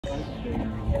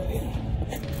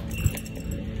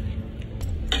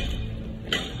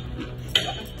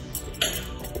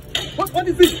What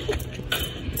is this?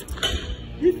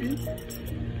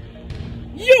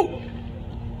 You!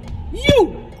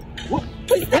 What?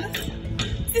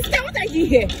 Sister, what are you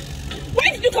here? Why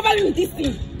did you cover me with this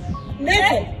thing?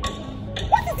 Never.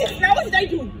 What is this now? What did I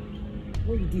do?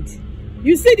 What you did?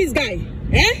 You see this guy?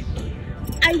 Eh?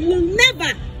 I will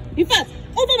never, in fact,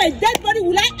 over my dead body,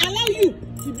 will I allow you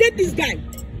to date this guy?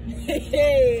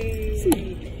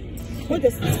 See, what the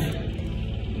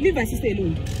leave my sister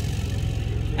alone.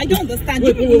 I don't understand.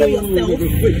 You people know yourself. Wait.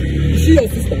 Is she your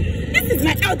sister? This is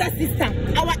my elder sister.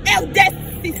 Our eldest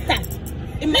sister.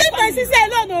 Leave my sister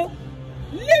alone, no.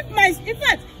 Leave my, in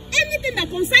fact, anything that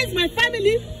concerns my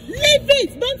family, leave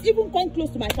it. Don't even come close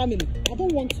to my family. I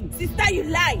don't want you. Sister, you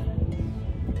lie.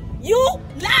 You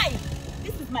lie.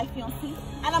 This is my fiancé,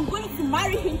 and I'm going to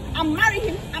marry him and marry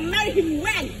him and marry him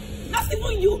well. Not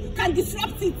even you can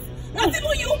disrupt it. Not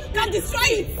even you can destroy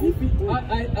it.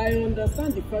 I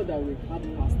understand the fact that we have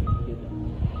passed together,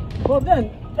 but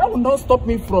then that will not stop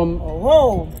me from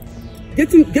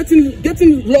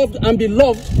getting loved and be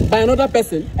loved by another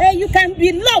person. You can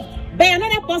be loved by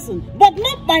another person, but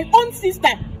not my own sister.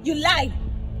 You lie,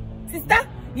 sister.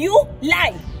 You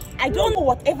lie. I don't know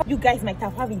whatever you guys might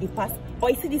have had in the past,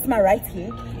 but you see this man right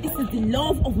here. This is the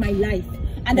love of my life.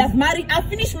 And I've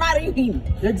finished marrying him.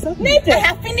 Exactly. I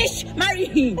have finished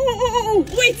marrying him.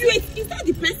 Wait. Is that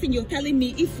the person you're telling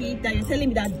me, Ify, that you're telling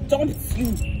me that dumped you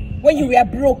when you were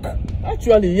broke?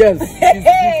 Actually, yes.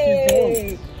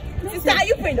 Hey. Sister, are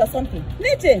you praying or something?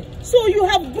 Nete, so you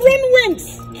have grown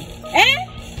wings. Eh?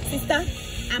 Sister,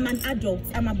 I'm an adult.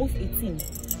 I'm above 18.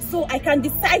 So I can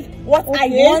decide what I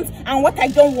want and what I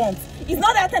don't want. It's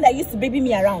not that time that used to baby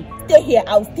me around. Stay here,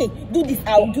 I'll stay. Do this,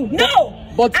 I'll do. No!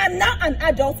 But I'm now an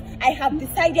adult. I have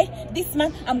decided this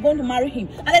man, I'm going to marry him.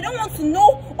 And I don't want to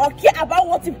know or care about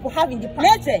what people have in the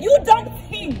past. You dumped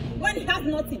him when he has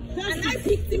nothing. And I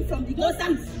picked him from the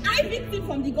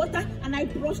gutter. And I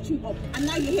brushed him up. And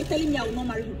now you're here telling me I will not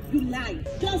marry him. You lie.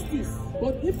 Justice.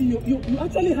 But if you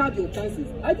actually had your chances,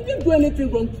 I didn't do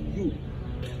anything wrong to you.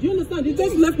 Do you understand? You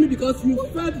just left me because you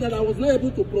felt that I was not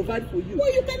able to provide for you.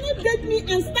 Well, you cannot date me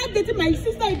and start dating my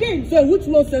sister again. So which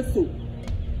law says so?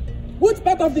 Which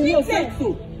part of the law says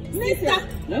so? Sister.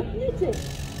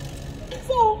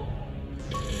 So,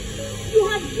 you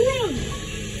have grown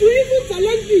to even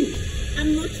challenge me.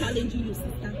 I'm not challenging you,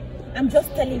 sister. I'm just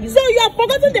telling you. So you have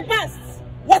forgotten the past.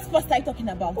 What past are you talking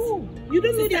about? Oh, you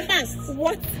don't know the past.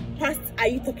 What past are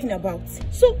you talking about?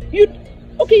 So, you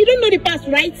don't know the past,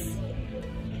 right?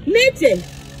 Nete,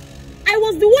 I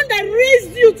was the one that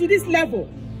raised you to this level.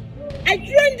 I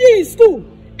trained you in school.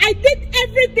 I did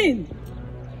everything.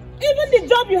 Even the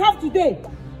job you have today.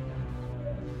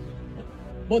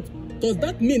 But does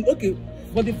that mean, okay,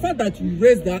 for the fact that you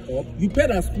raised her up, you paid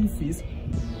her school fees,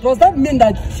 does that mean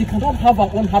that she cannot have her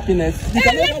own happiness? Let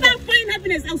her find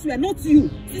happiness elsewhere, not you.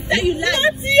 Sister, you lie.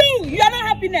 Not you. You are not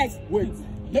happiness. Wait,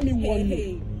 let me warn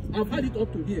you. I've had it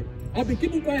up to here. I've been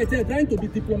keeping quiet here, trying to be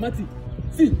diplomatic.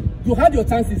 See, you had your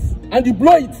chances and you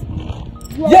blow it.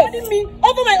 You are holding me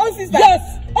over my own sister.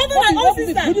 Yes. Over my own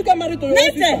sister. Did you get married to your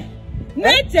own sister?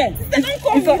 Sister, don't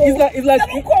call me.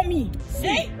 Don't call me.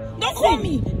 Eh? Don't call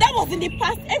me. That was in the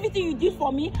past. Everything you did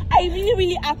for me, I really,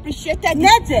 really appreciated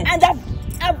it. And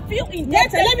I feel in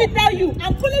Nete, let me tell you,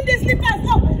 I'm pulling this slippers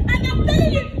up and I'm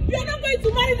telling you, you're not going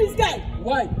to marry this guy.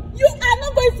 Why? You are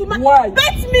not going to marry. Why?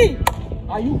 Bet me.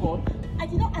 Are you God? I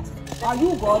did not ask. Are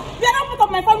you God? You are not part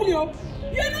of my family, oh.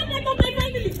 You are not part of my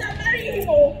family. Sister, marry him,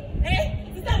 oh.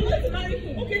 Eh? Sister, I'm going to marry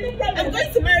him. Okay, no problem. I'm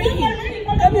going to marry him.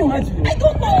 Can you imagine? I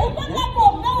don't know.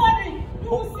 Don't worry. You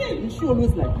will see. Is she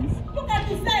always like this? Look at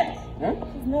the set. Huh?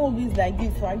 She's not always like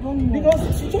this, so I don't know. Because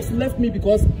she just left me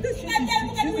because she's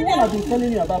the one I've been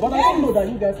telling you about, but I don't know that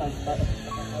you guys are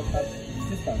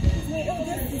sisters. My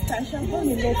older sister, she has done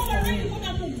a lot for me.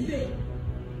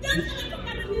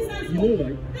 You know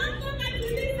why?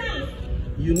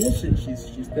 You know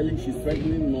she's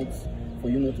threatening not for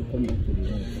you not to come back to the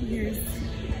house. Yes.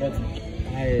 But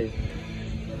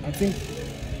I think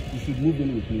you should move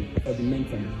in with me for the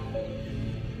meantime.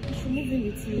 You should move in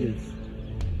with you? Yes.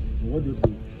 What do you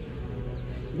think?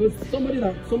 Because somebody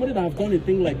that have done a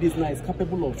thing like this now is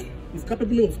capable of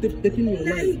taking your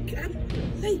life.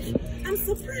 I'm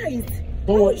surprised.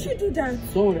 Why would you do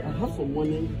that? Don't worry, I have some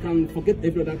money. You can forget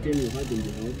every other thing you have in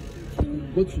the house.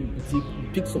 Go to the boutique,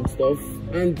 pick some stuff,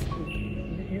 and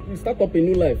you start up a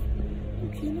new life.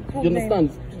 Okay, no problem. You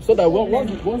understand? So that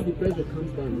once the pressure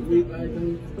comes down, I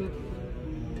can start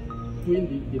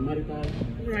doing the marital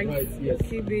rights. Yes.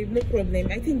 Okay, babe, no problem.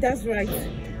 I think that's right.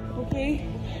 Okay?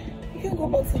 You can go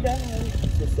back to that house.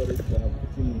 So sorry for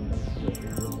putting you in that.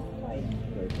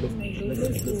 Let's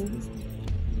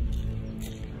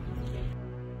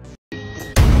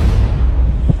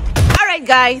Alright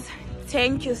guys,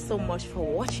 thank you so much for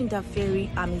watching that very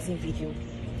amazing video.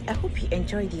 I hope you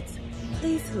enjoyed it.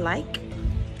 Please like,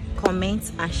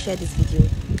 comment and share this video.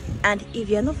 And if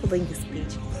you are not following this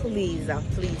page, please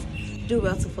do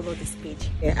well to follow this page.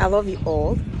 I love you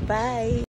all. Bye.